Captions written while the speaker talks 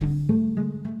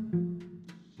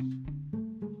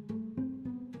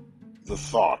The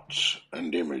thoughts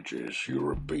and images you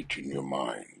repeat in your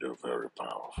mind are very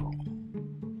powerful.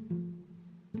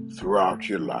 Throughout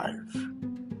your life,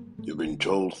 you've been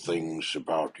told things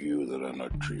about you that are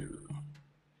not true.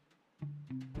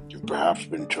 You've perhaps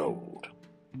been told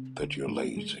that you're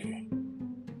lazy,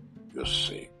 you're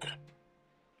sick,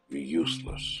 you're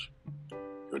useless,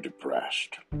 you're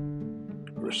depressed,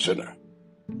 you're a sinner,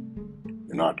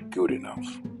 you're not good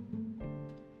enough.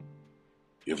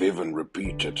 You've even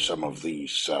repeated some of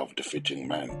these self-defeating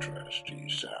mantras to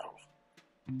yourself.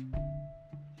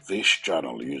 This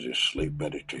channel uses sleep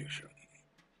meditation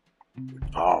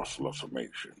with powerful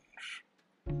affirmations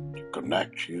to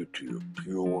connect you to your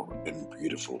pure and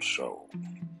beautiful soul.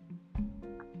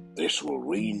 This will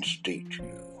reinstate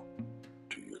you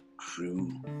to your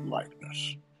true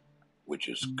likeness, which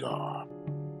is God.